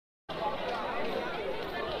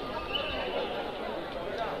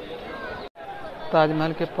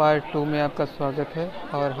ताजमहल के पार्ट 2 में आपका स्वागत है।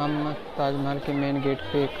 और हम ताजमहल के मेन गेट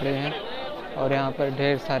पे खड़े हैं और यहाँ पर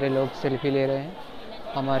ढेर सारे लोग सेल्फी ले रहे हैं।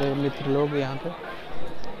 हमारे मित्र लोग यहाँ पे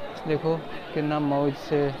देखो कितना मौज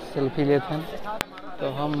से सेल्फी लेते हैं। तो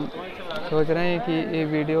हम सोच रहे हैं कि ये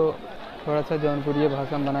वीडियो थोड़ा सा जौनपुरी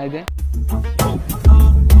भाषा में बनाई दें।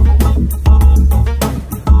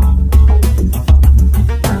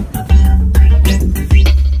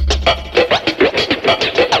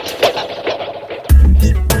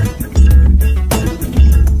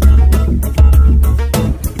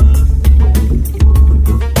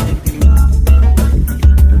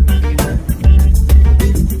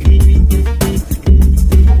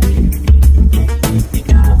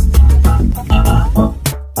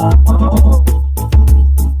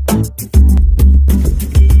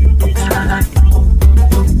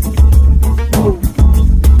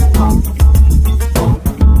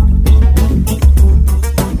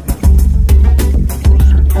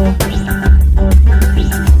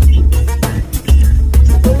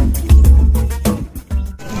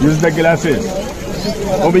 Use the glasses.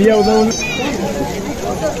 Oh भैया उधर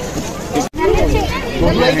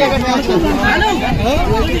one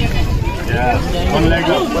leg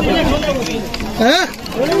up.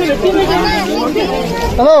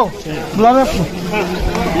 हेलो बुला रहे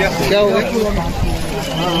क्या हो गया?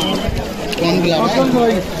 कौन बुला?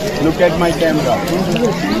 Look at my camera.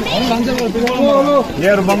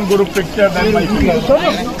 Here one group picture, then my picture.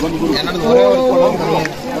 One group.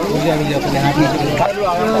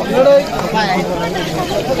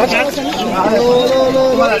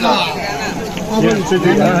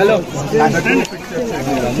 Hello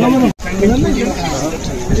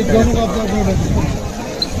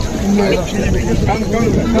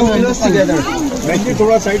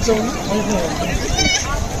थोड़ा साइड से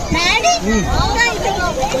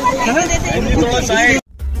थोड़ा साइड।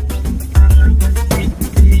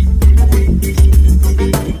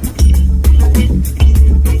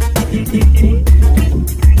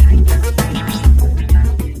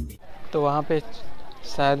 तो वहाँ पे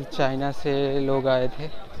शायद चाइना से लोग आए थे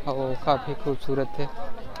और वो काफ़ी खूबसूरत थे।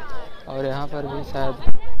 और यहाँ पर भी शायद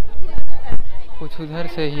कुछ उधर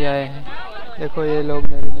से ही आए हैं। देखो ये लोग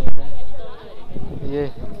मेरे मित्र हैं।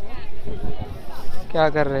 ये क्या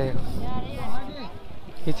कर रहे हो?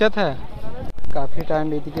 हिचत है। काफ़ी टाइम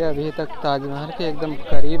बीत गया, अभी तक ताजमहल के एकदम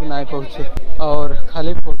करीब ना पहुँचे और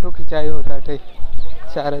खाली फ़ोटो खिंचाई होता है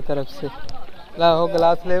चारों तरफ से। ला हो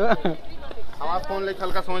गिलास लेवा हमारा फोन लेके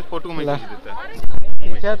हल्का समझ फोटो में खींच देता है।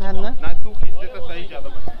 खींचा था ना तू खींच देता सही ज्यादा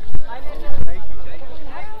सही खींचा।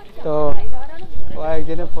 तो वो एक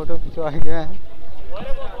जने फोटो खिंचवाए गए हैं।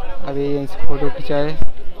 अभी यहीं से फोटो खिंचाए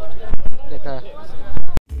देखा।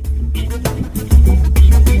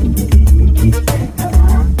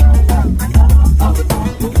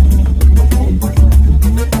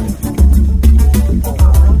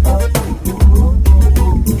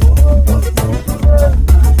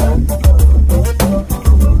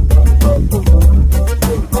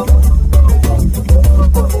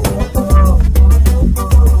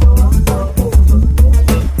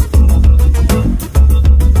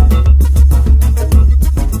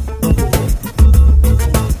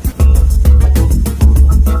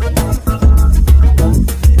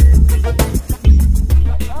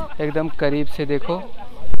 एकदम करीब से देखो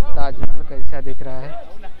ताजमहल कैसा दिख रहा है।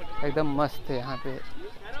 एकदम मस्त है। यहाँ पे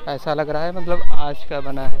ऐसा लग रहा है मतलब आज का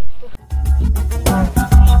बना है।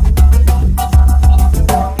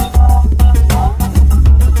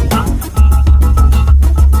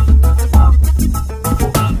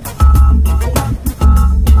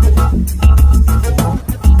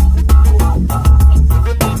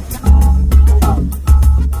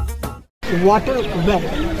 Water well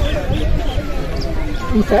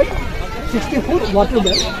inside 60-foot water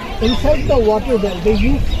well. Inside the water well they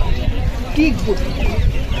use teak wood.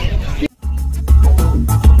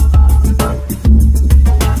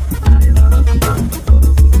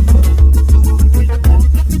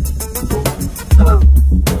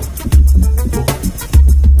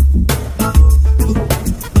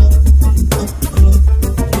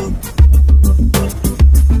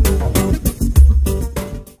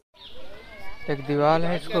 एक दीवार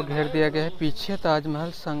है, इसको घेर दिया गया है। पीछे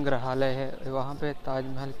ताजमहल संग्रहालय है, वहाँ पे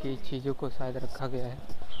ताजमहल की चीज़ों को शायद रखा गया है।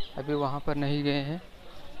 अभी वहाँ पर नहीं गए हैं,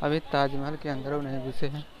 अभी ताजमहल के अंदर नहीं घुसे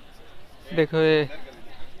हैं। देखो ये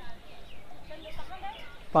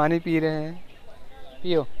पानी पी रहे हैं,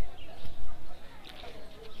 पियो,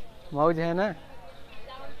 मौज है ना।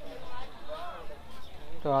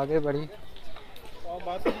 तो आगे बढ़ी।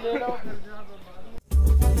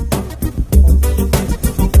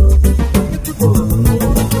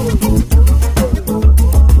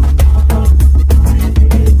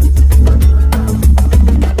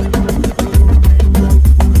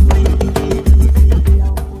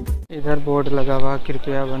 इधर बोर्ड लगा हुआ,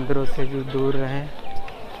 कृपया बंदरों से जो दूर रहें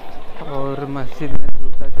और मस्जिद में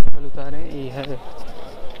जूता चप्पल उतारें। ये है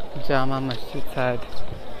जामा मस्जिद शायद।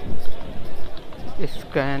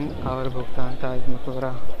 स्कैन और भुगतान ताज मकबरा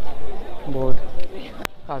बोर्ड।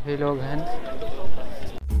 काफ़ी लोग हैं